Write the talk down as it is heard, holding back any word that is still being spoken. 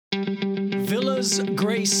Noah's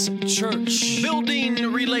Grace Church.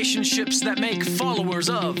 Building relationships that make followers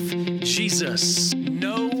of Jesus.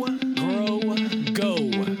 Know, grow, go.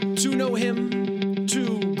 To know him,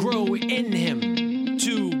 to grow in him,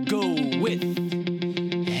 to go with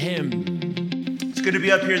him. It's good to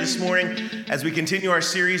be up here this morning as we continue our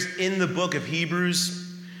series in the book of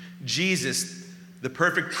Hebrews. Jesus, the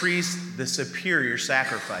perfect priest, the superior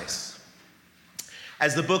sacrifice.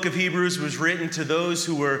 As the book of Hebrews was written to those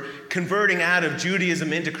who were converting out of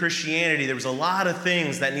Judaism into Christianity, there was a lot of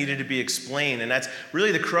things that needed to be explained, and that's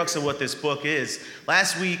really the crux of what this book is.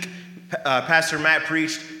 Last week, Pastor Matt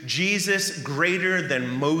preached, Jesus greater than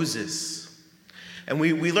Moses. And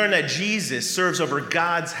we learned that Jesus serves over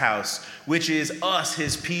God's house, which is us,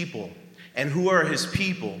 his people. And who are his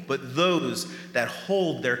people but those that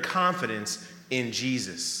hold their confidence in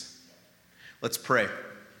Jesus? Let's pray.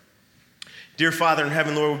 Dear Father in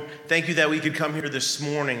heaven, Lord, thank you that we could come here this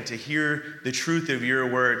morning to hear the truth of your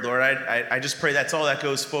word. Lord, I just pray that's all that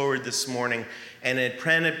goes forward this morning, and it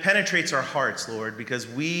penetrates our hearts, Lord, because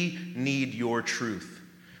we need your truth.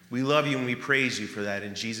 We love you and we praise you for that.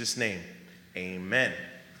 In Jesus' name, amen.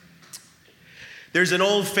 There's an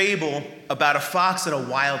old fable about a fox and a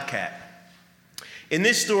wildcat. In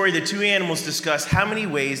this story, the two animals discuss how many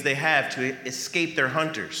ways they have to escape their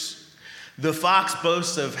hunters. The fox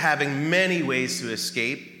boasts of having many ways to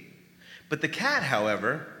escape, but the cat,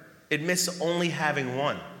 however, admits only having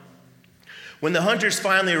one. When the hunters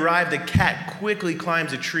finally arrive, the cat quickly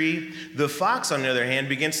climbs a tree. The fox, on the other hand,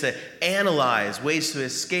 begins to analyze ways to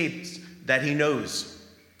escape that he knows.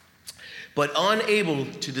 But unable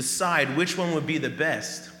to decide which one would be the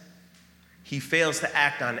best, he fails to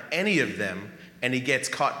act on any of them, and he gets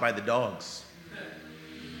caught by the dogs.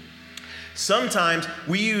 Sometimes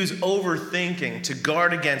we use overthinking to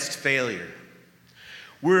guard against failure.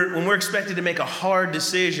 When we're expected to make a hard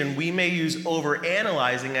decision, we may use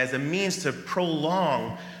overanalyzing as a means to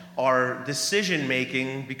prolong our decision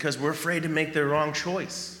making because we're afraid to make the wrong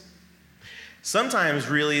choice. Sometimes,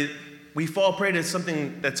 really, we fall prey to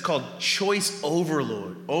something that's called choice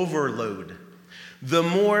overload. The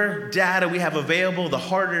more data we have available, the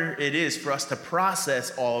harder it is for us to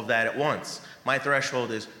process all of that at once. My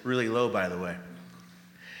threshold is really low, by the way.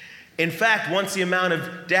 In fact, once the amount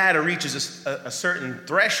of data reaches a certain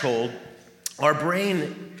threshold, our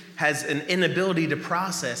brain has an inability to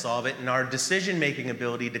process all of it, and our decision-making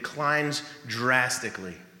ability declines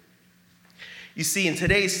drastically. You see, in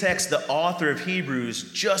today's text, the author of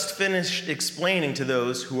Hebrews just finished explaining to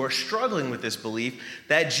those who are struggling with this belief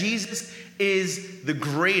that Jesus is the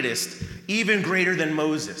greatest, even greater than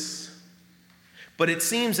Moses. But it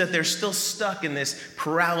seems that they're still stuck in this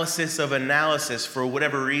paralysis of analysis for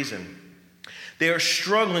whatever reason. They are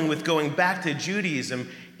struggling with going back to Judaism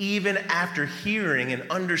even after hearing and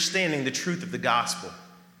understanding the truth of the gospel.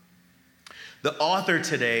 The author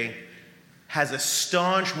today has a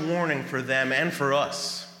staunch warning for them and for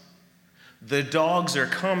us. The dogs are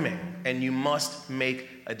coming, and you must make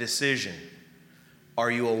a decision.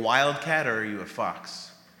 Are you a wildcat or are you a fox?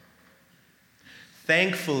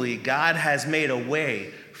 Thankfully, God has made a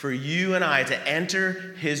way for you and I to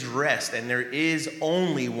enter his rest, and there is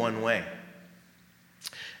only one way.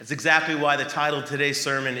 That's exactly why the title of today's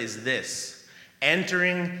sermon is this: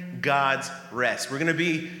 Entering God's Rest. We're going to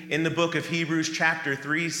be in the book of Hebrews chapter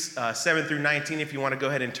 3, 7 through 19, if you want to go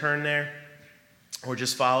ahead and turn there, or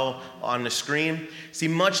just follow on the screen. See,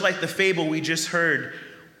 much like the fable we just heard,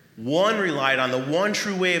 one relied on the one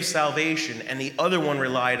true way of salvation, and the other one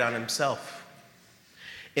relied on himself.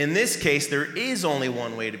 In this case, there is only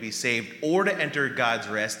one way to be saved or to enter God's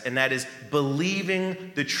rest, and that is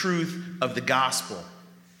believing the truth of the gospel.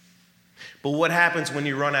 But what happens when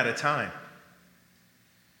you run out of time?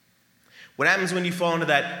 What happens when you fall into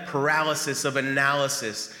that paralysis of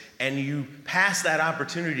analysis and you pass that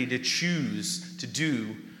opportunity to choose to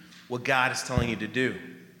do what God is telling you to do?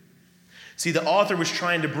 See, the author was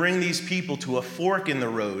trying to bring these people to a fork in the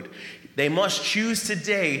road. They must choose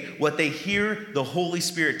today what they hear the Holy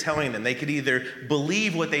Spirit telling them. They could either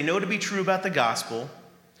believe what they know to be true about the gospel,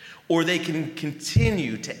 or they can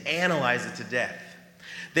continue to analyze it to death.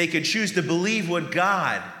 They could choose to believe what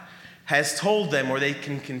God has told them, or they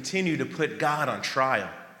can continue to put God on trial.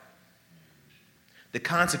 The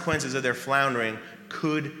consequences of their floundering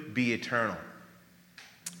could be eternal.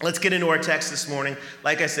 Let's get into our text this morning.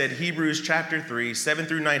 Like I said, Hebrews chapter 3, 7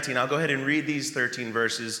 through 19. I'll go ahead and read these 13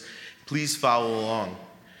 verses. Please follow along.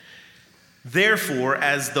 Therefore,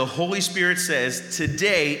 as the Holy Spirit says,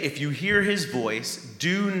 today, if you hear his voice,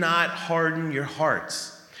 do not harden your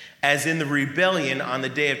hearts, as in the rebellion on the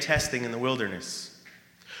day of testing in the wilderness,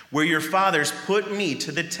 where your fathers put me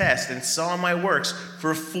to the test and saw my works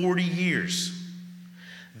for 40 years.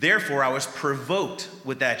 Therefore I was provoked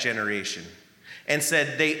with that generation and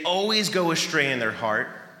said, they always go astray in their heart.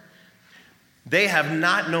 They have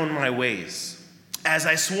not known my ways. As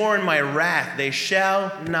I swore in my wrath, they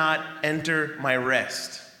shall not enter my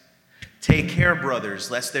rest. Take care,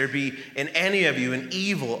 brothers, lest there be in any of you an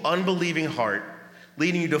evil, unbelieving heart,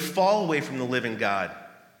 leading you to fall away from the living God.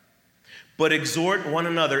 But exhort one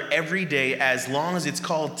another every day, as long as it's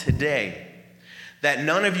called today, that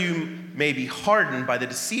none of you may be hardened by the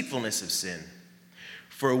deceitfulness of sin.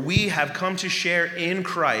 For we have come to share in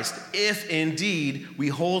Christ, if indeed we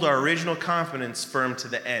hold our original confidence firm to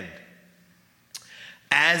the end.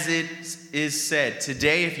 As it is said,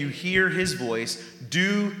 today if you hear his voice,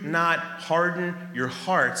 do not harden your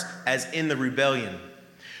hearts as in the rebellion.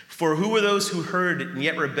 For who were those who heard and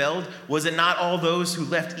yet rebelled? Was it not all those who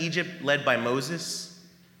left Egypt led by Moses?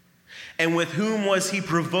 And with whom was he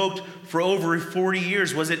provoked for over 40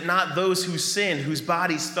 years? Was it not those who sinned, whose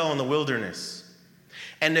bodies fell in the wilderness?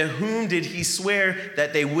 And to whom did he swear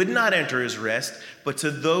that they would not enter his rest, but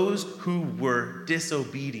to those who were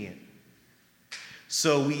disobedient?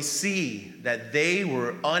 So we see that they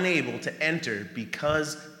were unable to enter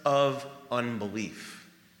because of unbelief.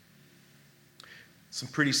 Some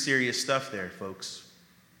pretty serious stuff there, folks.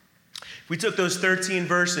 If we took those 13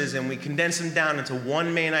 verses and we condensed them down into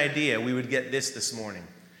one main idea, we would get this morning.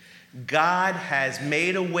 God has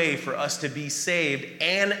made a way for us to be saved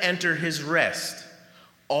and enter his rest.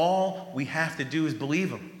 All we have to do is believe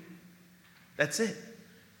him. That's it.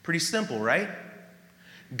 Pretty simple, right?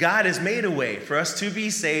 God has made a way for us to be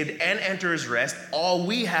saved and enter his rest. All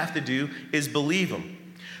we have to do is believe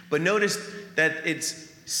him. But notice that it's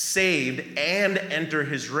saved and enter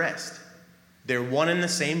his rest. They're one and the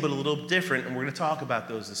same, but a little different, and we're going to talk about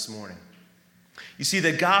those this morning. You see,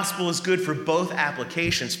 the gospel is good for both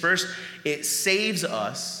applications. First, it saves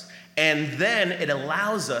us, and then it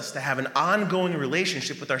allows us to have an ongoing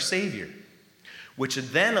relationship with our Savior, which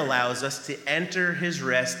then allows us to enter his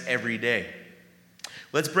rest every day.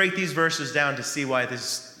 Let's break these verses down to see why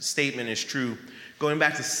this statement is true. Going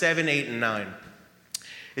back to 7, 8, and 9.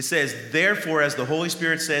 It says, therefore, as the Holy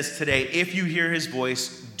Spirit says today, if you hear his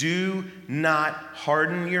voice, do not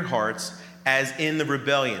harden your hearts as in the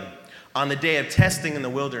rebellion, on the day of testing in the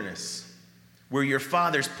wilderness, where your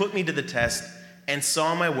fathers put me to the test and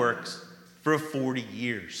saw my works for 40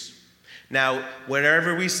 years. Now,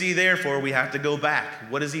 whatever we see therefore, we have to go back.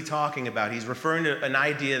 What is he talking about? He's referring to an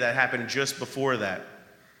idea that happened just before that.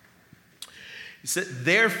 He said,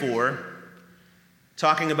 therefore,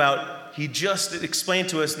 talking about, he just explained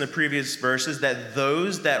to us in the previous verses that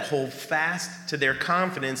those that hold fast to their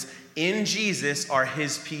confidence in Jesus are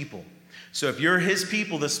his people. So if you're his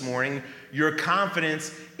people this morning, your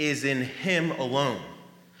confidence is in him alone.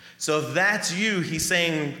 So if that's you, he's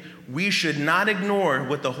saying we should not ignore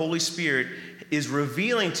what the Holy Spirit is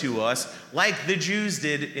revealing to us like the Jews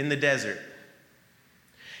did in the desert.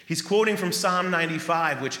 He's quoting from Psalm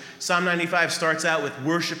 95, which Psalm 95 starts out with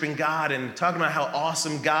worshiping God and talking about how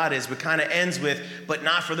awesome God is, but kind of ends with, but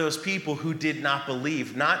not for those people who did not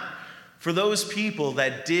believe, not for those people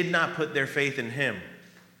that did not put their faith in him.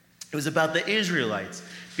 It was about the Israelites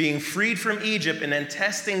being freed from Egypt and then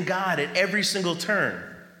testing God at every single turn.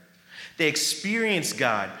 They experienced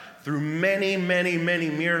God through many, many, many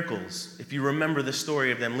miracles, if you remember the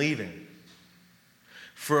story of them leaving,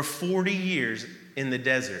 for 40 years in the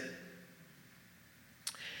desert.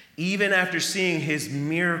 Even after seeing his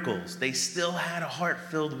miracles, they still had a heart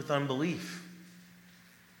filled with unbelief.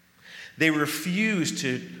 They refused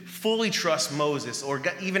to fully trust Moses or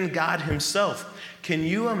even God himself. Can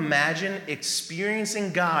you imagine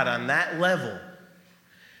experiencing God on that level?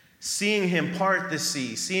 Seeing him part the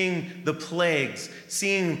sea, seeing the plagues,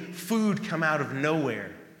 seeing food come out of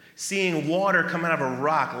nowhere, seeing water come out of a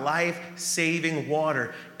rock, life-saving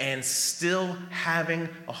water, and still having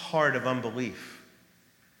a heart of unbelief.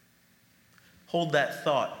 Hold that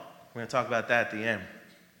thought. We're going to talk about that at the end.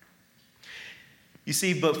 You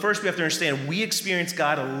see, but first we have to understand we experience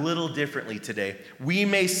God a little differently today. We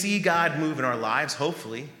may see God move in our lives,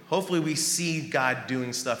 hopefully. Hopefully we see God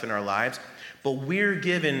doing stuff in our lives. But we're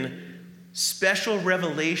given special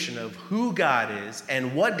revelation of who God is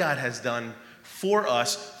and what God has done for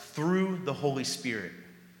us through the Holy Spirit.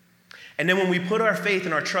 And then when we put our faith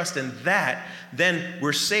and our trust in that, then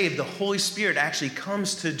we're saved. The Holy Spirit actually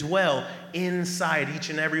comes to dwell inside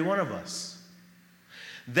each and every one of us.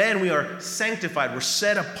 Then we are sanctified, we're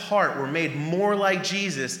set apart, we're made more like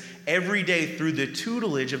Jesus every day through the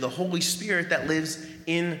tutelage of the Holy Spirit that lives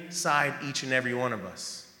inside each and every one of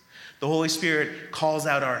us. The Holy Spirit calls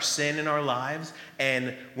out our sin in our lives,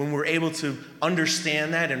 and when we're able to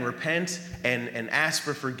understand that and repent and ask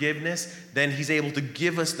for forgiveness, then he's able to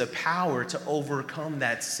give us the power to overcome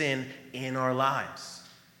that sin in our lives.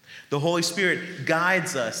 The Holy Spirit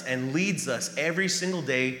guides us and leads us every single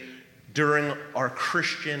day during our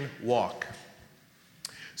Christian walk.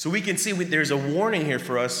 So we can see there's a warning here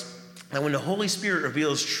for us that when the Holy Spirit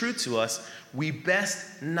reveals truth to us, we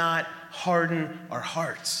best not harden our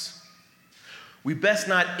hearts. We best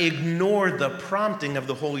not ignore the prompting of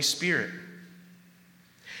the Holy Spirit.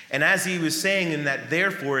 And as he was saying in that,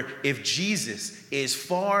 therefore, if Jesus is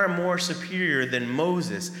far more superior than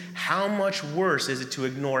Moses, how much worse is it to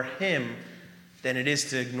ignore him than it is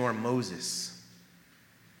to ignore Moses?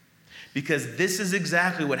 Because this is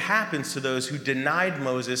exactly what happens to those who denied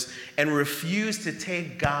Moses and refused to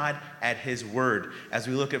take God at his word, as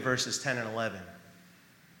we look at verses 10 and 11. It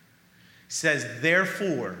says,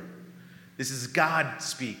 therefore, this is God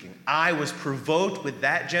speaking, I was provoked with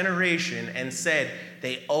that generation and said,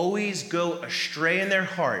 they always go astray in their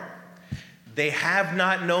heart. They have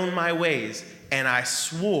not known my ways, and I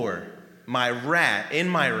swore in my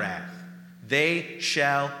wrath, they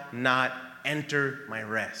shall not enter my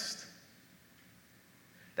rest.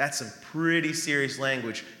 That's some pretty serious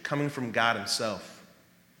language coming from God himself.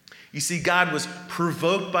 You see, God was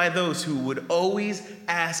provoked by those who would always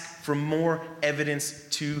ask for more evidence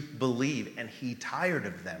to believe, and he tired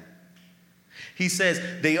of them. He says,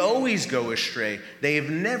 they always go astray. They have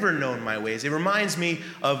never known my ways. It reminds me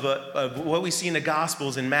of what we see in the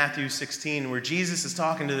Gospels in Matthew 16, where Jesus is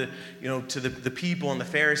talking to the people and the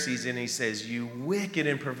Pharisees, and he says, you wicked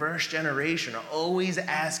and perverse generation are always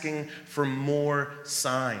asking for more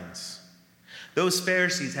signs. Those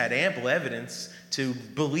Pharisees had ample evidence to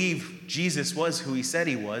believe Jesus was who he said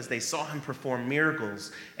he was. They saw him perform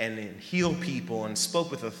miracles and heal people and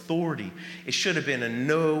spoke with authority. It should have been a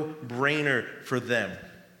no-brainer for them.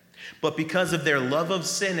 But because of their love of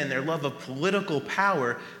sin and their love of political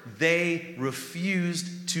power, they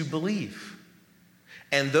refused to believe.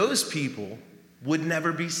 And those people would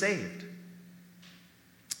never be saved.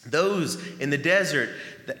 Those in the desert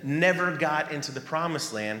that never got into the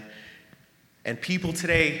promised land, and people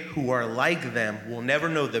today who are like them will never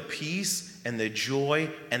know the peace and the joy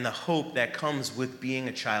and the hope that comes with being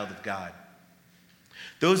a child of God.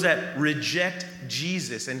 Those that reject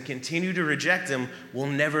Jesus and continue to reject him will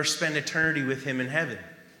never spend eternity with him in heaven.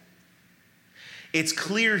 It's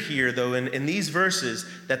clear here, though, in these verses,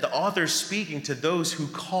 that the author is speaking to those who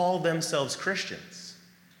call themselves Christians.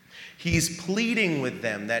 He's pleading with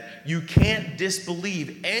them that you can't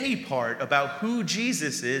disbelieve any part about who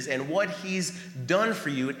Jesus is and what he's done for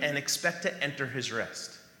you and expect to enter his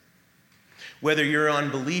rest. Whether your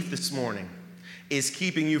unbelief this morning is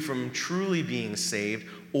keeping you from truly being saved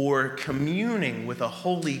or communing with a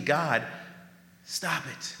holy God, stop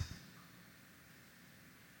it.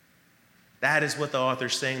 That is what the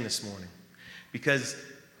author's saying this morning. Because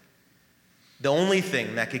the only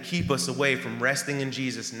thing that could keep us away from resting in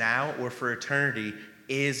Jesus now or for eternity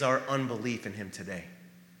is our unbelief in him today.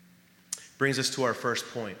 Brings us to our first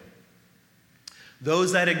point.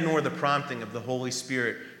 Those that ignore the prompting of the Holy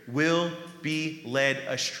Spirit will be led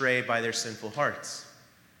astray by their sinful hearts.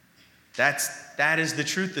 That is the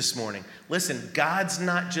truth this morning. Listen, God's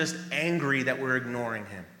not just angry that we're ignoring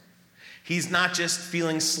him. He's not just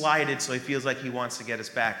feeling slighted so he feels like he wants to get us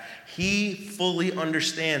back. He fully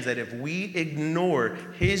understands that if we ignore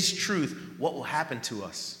his truth, what will happen to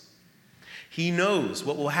us? He knows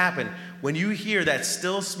what will happen. When you hear that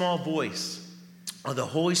still small voice of the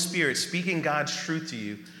Holy Spirit speaking God's truth to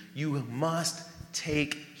you, you must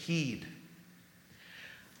take heed.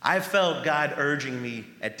 I've felt God urging me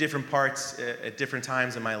at different parts, at different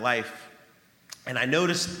times in my life. And I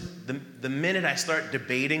noticed the minute I start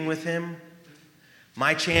debating with him,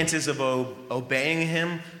 my chances of obeying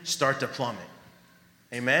him start to plummet.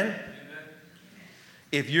 Amen? Amen.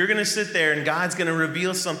 If you're going to sit there and God's going to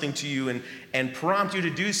reveal something to you and prompt you to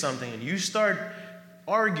do something, and you start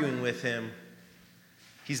arguing with him,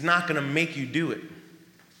 he's not going to make you do it.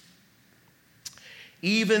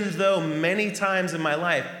 Even though many times in my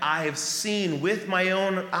life I have seen with my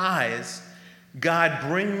own eyes God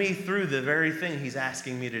bring me through the very thing he's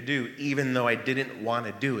asking me to do, even though I didn't want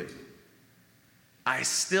to do it. I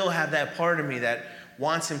still have that part of me that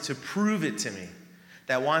wants him to prove it to me,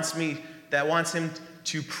 that wants him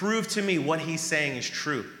to prove to me what he's saying is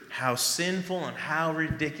true, how sinful and how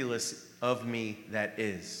ridiculous of me that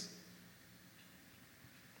is.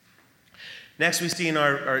 Next, we see in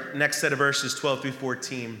our next set of verses, 12 through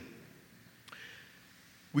 14,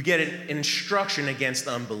 we get an instruction against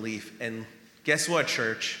unbelief. And guess what,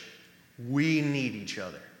 church? We need each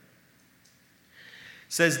other.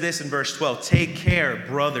 It says this in verse 12, take care,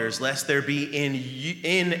 brothers, lest there be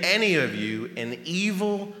in any of you an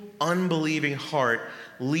evil, unbelieving heart,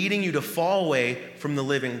 leading you to fall away from the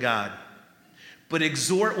living God. But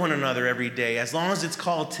exhort one another every day, as long as it's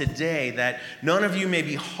called today, that none of you may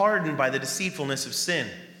be hardened by the deceitfulness of sin.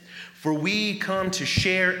 For we come to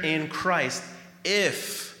share in Christ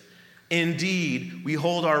if indeed we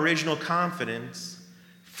hold our original confidence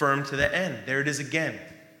firm to the end. There it is again.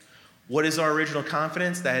 What is our original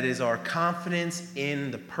confidence? That is our confidence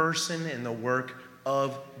in the person and the work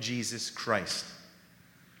of Jesus Christ.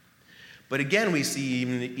 But again, we see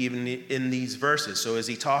even in these verses. So is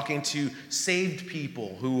he talking to saved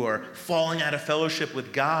people who are falling out of fellowship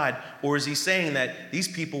with God? Or is he saying that these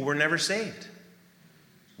people were never saved?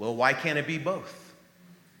 Well, why can't it be both?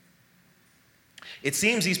 It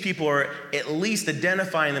seems these people are at least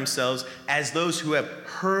identifying themselves as those who have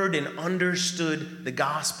heard and understood the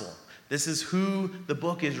gospel. This is who the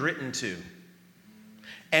book is written to.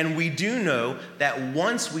 And we do know that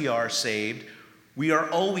once we are saved, we are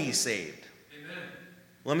always saved. Amen.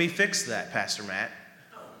 Let me fix that, Pastor Matt.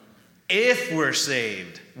 If we're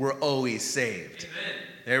saved, we're always saved. Amen.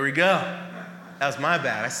 There we go. That was my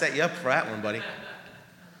bad. I set you up for that one, buddy.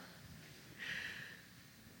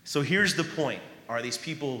 So here's the point. Are these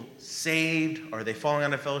people saved? Are they falling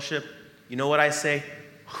out of fellowship? You know what I say?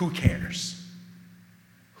 Who cares?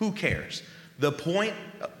 Who cares? The point,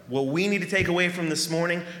 what we need to take away from this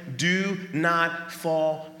morning, do not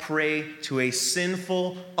fall prey to a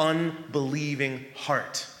sinful, unbelieving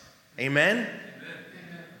heart. Amen? Amen.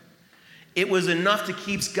 It was enough to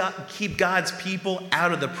keep God's people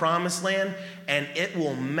out of the promised land, and it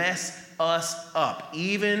will mess us up,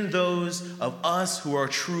 even those of us who are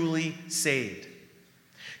truly saved.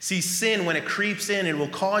 See, sin, when it creeps in, it will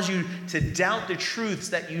cause you to doubt the truths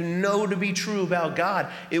that you know to be true about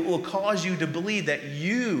God. It will cause you to believe that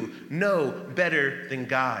you know better than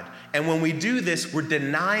God. And when we do this, we're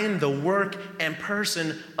denying the work and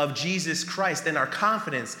person of Jesus Christ. And our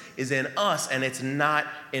confidence is in us, and it's not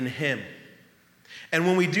in him. And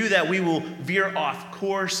when we do that, we will veer off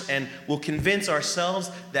course and will convince ourselves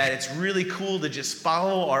that it's really cool to just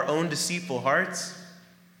follow our own deceitful hearts.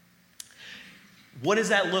 What does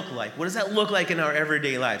that look like? What does that look like in our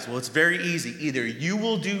everyday lives? Well, it's very easy. Either you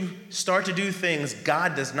will start to do things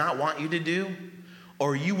God does not want you to do,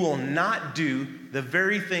 or you will not do the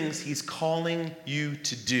very things he's calling you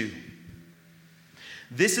to do.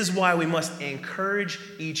 This is why we must encourage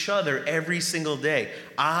each other every single day.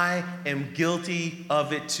 I am guilty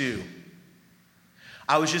of it too.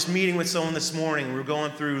 I was just meeting with someone this morning. We were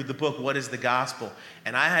going through the book, What is the Gospel?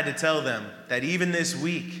 And I had to tell them that even this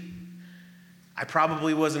week, I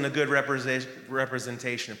probably wasn't a good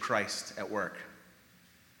representation of Christ at work.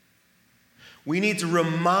 We need to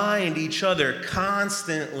remind each other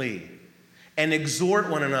constantly and exhort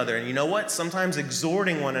one another. And you know what? Sometimes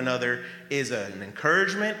exhorting one another is an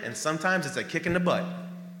encouragement, and sometimes it's a kick in the butt.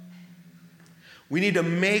 We need to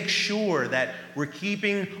make sure that we're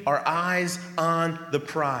keeping our eyes on the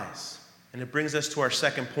prize. And it brings us to our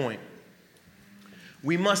second point.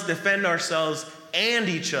 We must defend ourselves and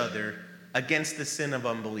each other against the sin of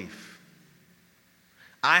unbelief.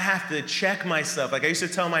 I have to check myself. Like I used to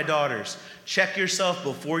tell my daughters, check yourself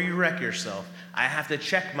before you wreck yourself. I have to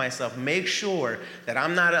check myself, make sure that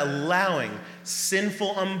I'm not allowing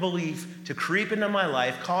sinful unbelief to creep into my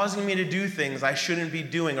life, causing me to do things I shouldn't be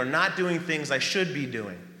doing or not doing things I should be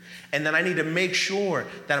doing. And then I need to make sure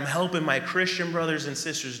that I'm helping my Christian brothers and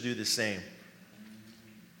sisters do the same.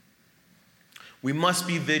 We must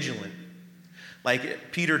be vigilant.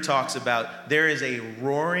 Like Peter talks about, there is a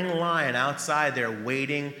roaring lion outside there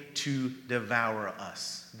waiting to devour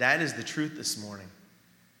us. That is the truth this morning.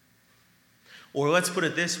 Or let's put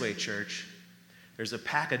it this way, church. There's a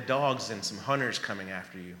pack of dogs and some hunters coming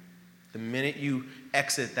after you. The minute you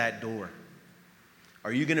exit that door,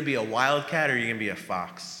 are you going to be a wildcat or are you going to be a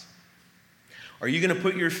fox? Are you going to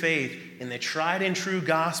put your faith in the tried and true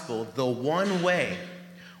gospel, the one way,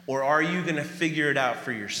 or are you going to figure it out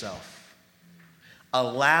for yourself?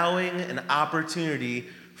 Allowing an opportunity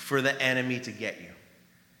for the enemy to get you.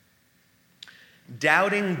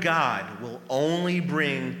 Doubting God will only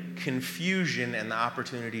bring confusion and the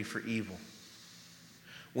opportunity for evil.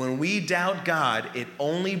 When we doubt God, it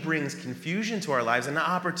only brings confusion to our lives and the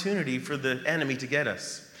opportunity for the enemy to get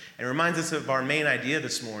us. And it reminds us of our main idea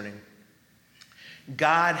this morning.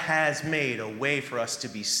 God has made a way for us to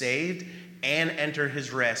be saved and enter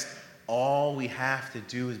his rest. All we have to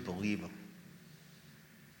do is believe him.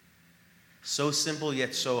 So simple,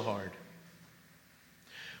 yet so hard.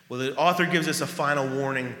 Well, the author gives us a final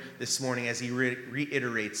warning this morning as he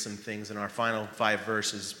reiterates some things in our final 5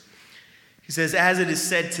 verses. He says, as it is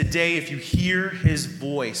said today, if you hear his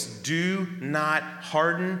voice, do not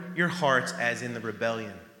harden your hearts as in the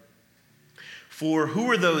rebellion. For who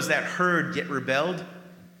were those that heard yet rebelled?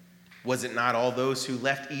 Was it not all those who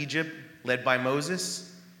left Egypt, led by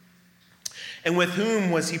Moses? And with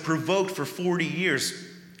whom was he provoked for 40 years?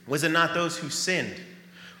 Was it not those who sinned,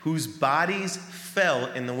 whose bodies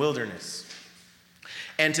fell in the wilderness?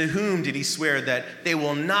 And to whom did he swear that they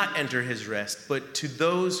will not enter his rest, but to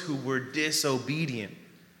those who were disobedient?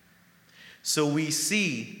 So we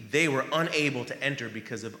see they were unable to enter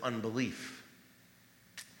because of unbelief.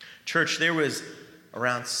 Church, there was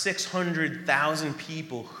around 600,000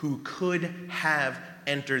 people who could have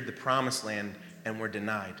entered the promised land and were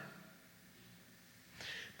denied.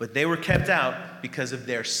 But they were kept out because of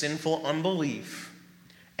their sinful unbelief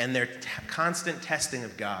and their constant testing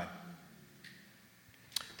of God.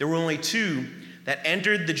 There were only 2 that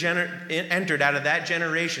entered out of that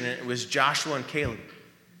generation, and it was Joshua and Caleb.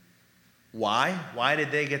 Why? Why did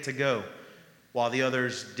they get to go while the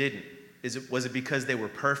others didn't? Was it because they were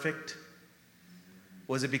perfect?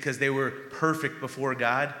 Was it because they were perfect before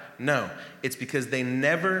God? No. It's because they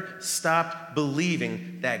never stopped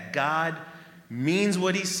believing that God means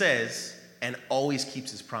what he says and always keeps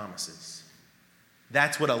his promises.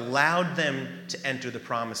 That's what allowed them to enter the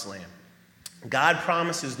promised land. God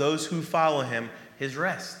promises those who follow him his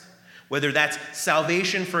rest. Whether that's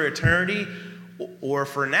salvation for eternity or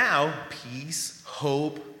for now, peace,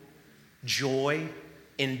 hope, joy,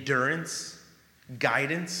 endurance,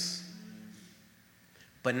 guidance,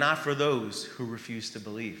 but not for those who refuse to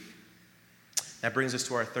believe. That brings us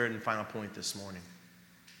to our 3rd and final point this morning.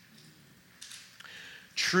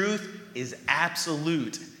 Truth is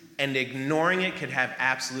absolute, and ignoring it could have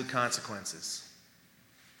absolute consequences.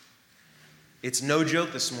 It's no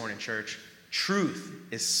joke this morning, church. Truth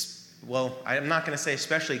is, well, I'm not going to say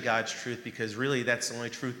especially God's truth, because really that's the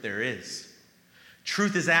only truth there is.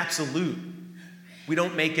 Truth is absolute. We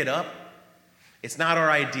don't make it up. It's not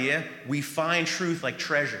our idea. We find truth like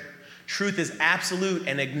treasure. Truth is absolute,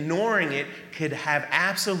 and ignoring it could have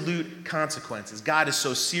absolute consequences. God is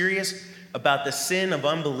so serious about the sin of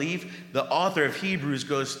unbelief. The author of Hebrews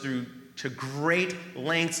goes through to great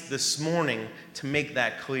lengths this morning to make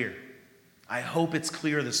that clear. I hope it's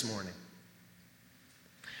clear this morning.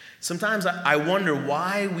 Sometimes I wonder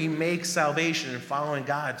why we make salvation and following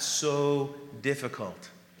God so difficult.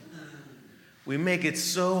 We make it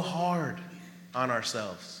so hard on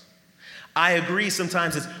ourselves. I agree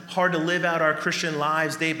sometimes it's hard to live out our Christian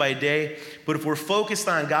lives day by day, but if we're focused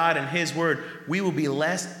on God and his word, we will be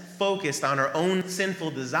less focused on our own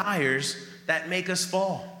sinful desires that make us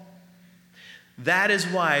fall. That is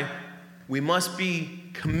why we must be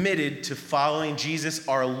committed to following Jesus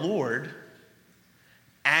our Lord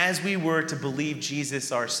as we were to believe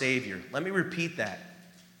Jesus our Savior. Let me repeat that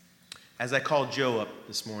as I called Joe up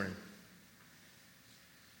this morning.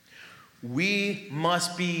 We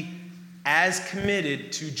must be as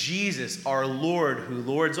committed to Jesus our Lord who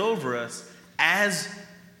lords over us, as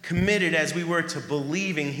committed as we were to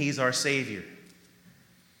believing he's our Savior.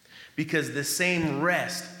 Because the same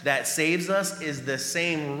rest that saves us is the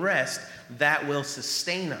same rest that will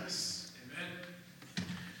sustain us. Amen.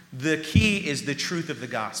 The key is the truth of the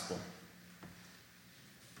gospel.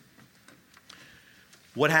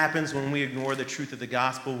 What happens when we ignore the truth of the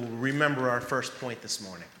gospel? We'll remember our first point this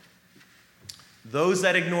morning. Those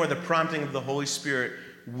that ignore the prompting of the Holy Spirit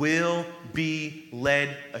will be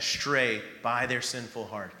led astray by their sinful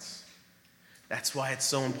hearts. That's why it's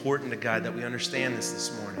so important to God that we understand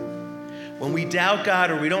this morning. When we doubt God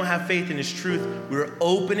or we don't have faith in his truth, we're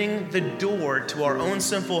opening the door to our own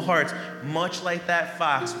sinful hearts. Much like that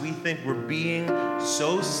fox, we think we're being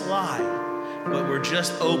so sly, but we're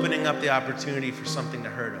just opening up the opportunity for something to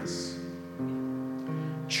hurt us.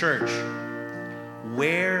 Church,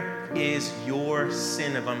 where is your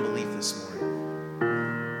sin of unbelief this morning?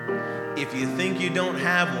 If you think you don't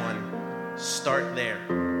have one, start there.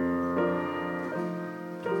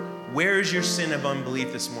 Where is your sin of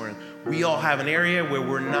unbelief this morning? We all have an area where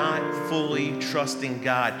we're not fully trusting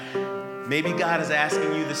God. Maybe God is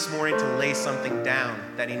asking you this morning to lay something down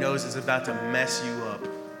that he knows is about to mess you up.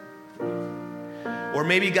 Or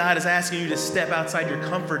maybe God is asking you to step outside your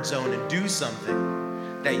comfort zone and do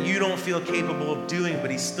something that you don't feel capable of doing,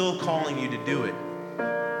 but he's still calling you to do it.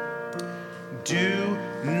 Do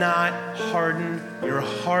not harden your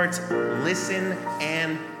heart. Listen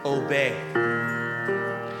and obey.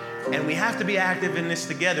 And we have to be active in this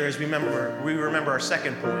together as we remember our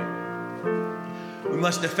second point. We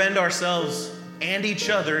must defend ourselves and each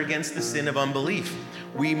other against the sin of unbelief.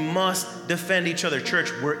 We must defend each other.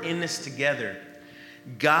 Church, we're in this together.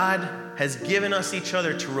 God has given us each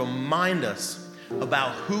other to remind us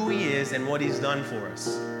about who he is and what he's done for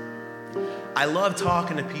us. I love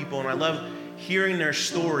talking to people and I love hearing their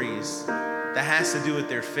stories that has to do with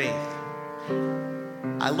their faith.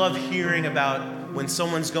 I love hearing about when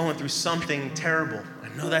someone's going through something terrible. I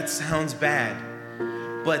know that sounds bad,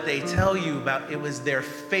 but they tell you about it was their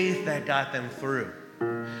faith that got them through.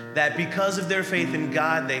 That because of their faith in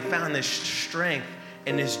God, they found this strength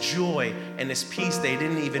and this joy and this peace they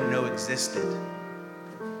didn't even know existed.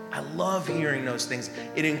 I love hearing those things.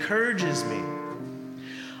 It encourages me.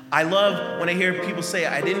 I love when I hear people say,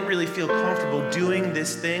 I didn't really feel comfortable doing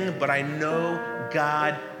this thing, but I know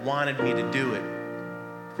God wanted me to do it.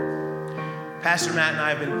 Pastor Matt and I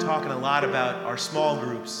have been talking a lot about our small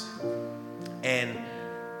groups. And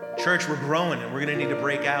church, we're growing and we're going to need to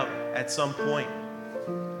break out at some point.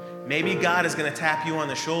 Maybe God is going to tap you on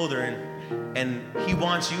the shoulder and he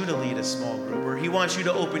wants you to lead a small group, or he wants you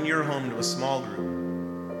to open your home to a small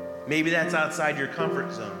group. Maybe that's outside your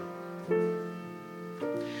comfort zone.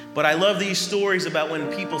 But I love these stories about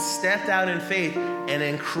when people stepped out in faith and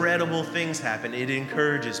incredible things happened. It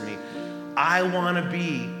encourages me. I want to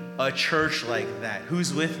be a church like that.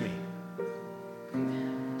 Who's with me?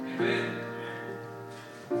 Amen.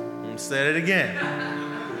 Said it again.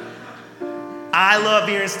 I love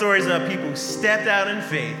hearing stories about people who stepped out in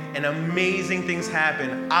faith and amazing things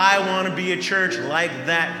happen. I want to be a church like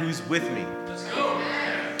that. Who's with me? Let's go.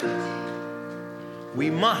 We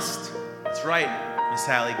must. That's right. Miss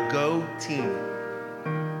Hallie, go team.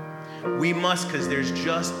 We must, because there's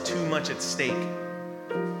just too much at stake.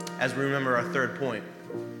 As we remember our third point,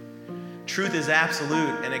 truth is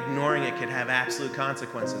absolute, and ignoring it can have absolute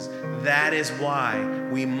consequences. That is why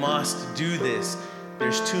we must do this.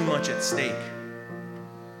 There's too much at stake.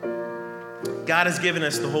 God has given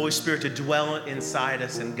us the Holy Spirit to dwell inside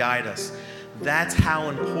us and guide us. That's how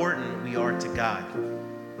important we are to God.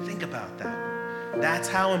 Think about that. That's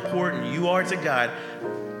how important you are to God.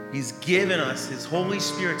 He's given us his Holy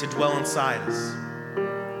Spirit to dwell inside us.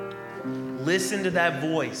 Listen to that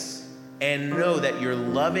voice and know that your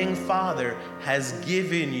loving Father has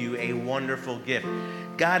given you a wonderful gift.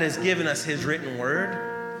 God has given us his written word.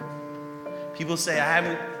 People say, I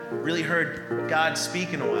haven't really heard God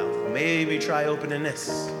speak in a while. Well, maybe try opening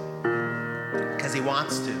this, because he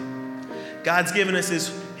wants to. God's given us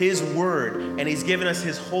his word, and he's given us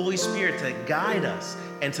his Holy Spirit to guide us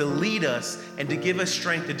and to lead us and to give us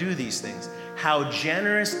strength to do these things. How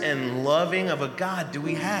generous and loving of a God do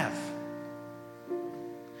we have?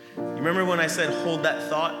 You remember when I said, hold that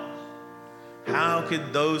thought? How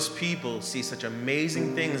could those people see such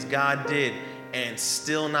amazing things God did and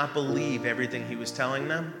still not believe everything he was telling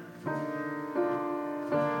them?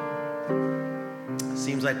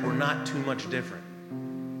 Seems like we're not too much different.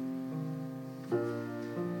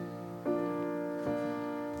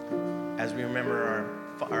 As we remember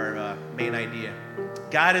our main idea,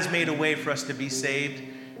 God has made a way for us to be saved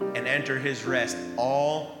and enter his rest.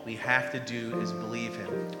 All we have to do is believe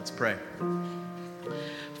him. Let's pray.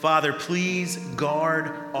 Father, please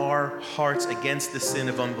guard our hearts against the sin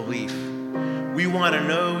of unbelief. We want to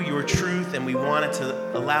know your truth, and we want it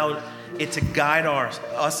to allow it to guide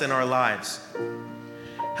us in our lives.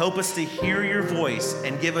 Help us to hear your voice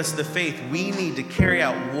and give us the faith we need to carry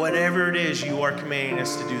out whatever it is you are commanding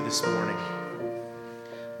us to do this morning.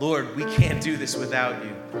 Lord, we can't do this without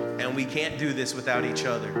you, and we can't do this without each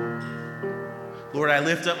other. Lord, I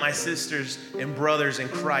lift up my sisters and brothers in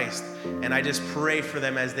Christ, and I just pray for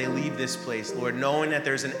them as they leave this place, Lord, knowing that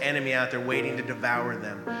there's an enemy out there waiting to devour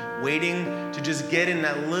them, waiting to just get in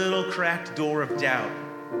that little cracked door of doubt.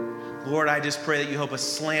 Lord, I just pray that you help us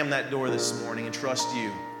slam that door this morning and trust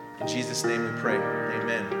you. In Jesus' name we pray.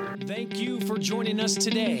 Amen. Thank you for joining us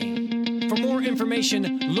today. For more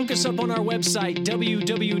information, look us up on our website,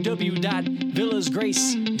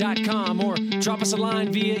 www.villasgrace.com, or drop us a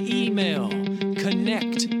line via email,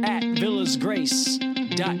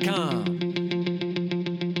 connect@villasgrace.com.